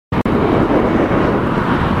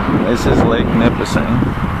This is Lake Nipissing.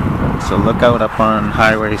 So look out up on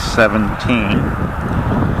Highway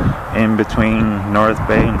 17 in between North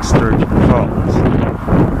Bay and Sturgeon Falls.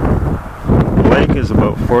 The lake is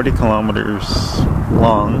about 40 kilometers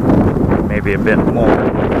long, maybe a bit more.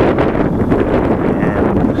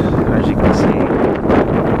 And as you can see,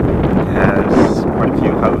 it has quite a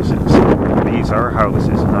few houses. These are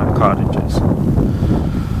houses, not cottages.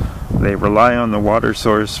 They rely on the water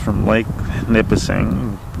source from Lake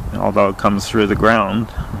Nipissing, although it comes through the ground,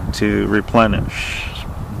 to replenish,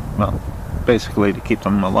 well, basically to keep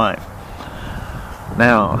them alive.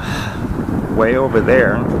 Now, way over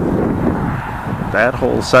there, that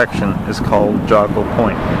whole section is called Joggle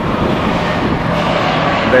Point.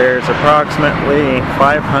 There's approximately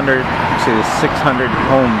 500 to 600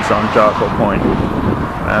 homes on Joggle Point.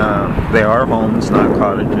 They are homes, not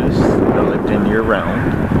cottages. They're lived in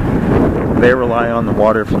year-round. They rely on the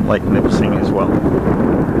water from Lake Nipissing as well,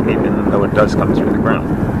 even though it does come through the ground.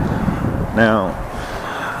 Now,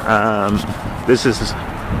 this is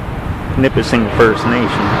Nipissing First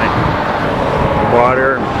Nation.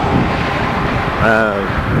 Water,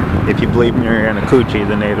 if you believe Marianna Couchie,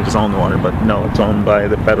 the natives own the water, but no, it's owned by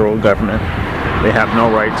the federal government. They have no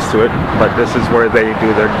rights to it, but this is where they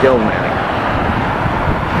do their gill netting.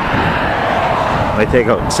 They take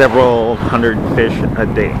out several hundred fish a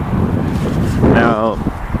day. Now,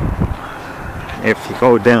 if you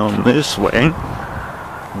go down this way,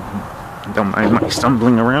 don't mind my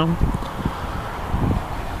stumbling around,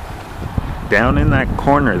 down in that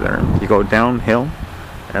corner there, you go downhill,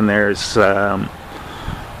 and there's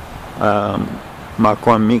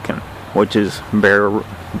Makwamikan, which is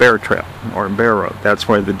Bear Trail, or Bear Road. That's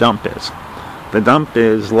where the dump is. The dump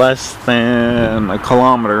is less than a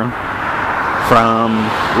kilometer from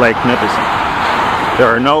Lake Nipissing. There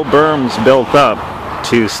are no berms built up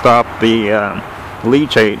to stop the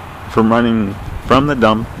leachate from running from the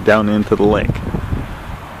dump down into the lake.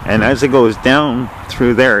 And as it goes down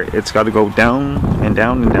through there, it's got to go down and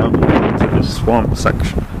down and down into the swamp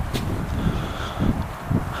section.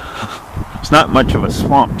 It's not much of a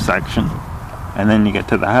swamp section, and then you get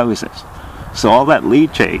to the houses. So all that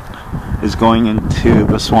leachate is going into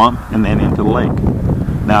the swamp and then into the lake.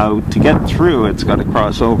 Now, to get through, it's got to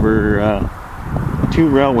cross over two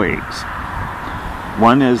railways.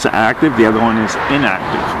 One is active, the other one is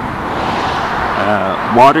inactive.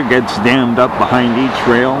 Water gets dammed up behind each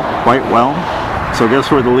rail quite well. So guess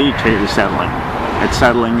where the leachate is settling? It's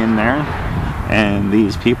settling in there, and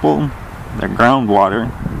these people, their groundwater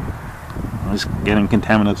is getting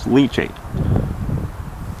contaminated with leachate.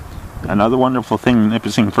 Another wonderful thing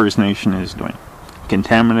Nipissing First Nation is doing: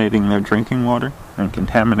 contaminating their drinking water and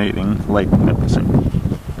contaminating Lake Nipissing.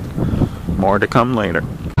 More to come later.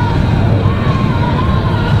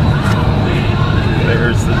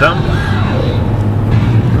 There's the dump.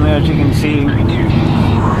 And as you can see,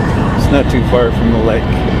 it's not too far from the lake.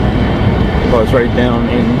 It goes right down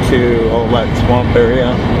into all that swamp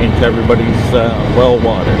area, into everybody's well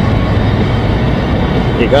water.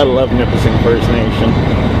 You gotta love Nipissing First Nation.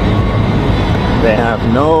 They have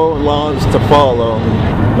no laws to follow,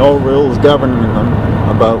 no rules governing them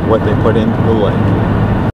about what they put into the lake.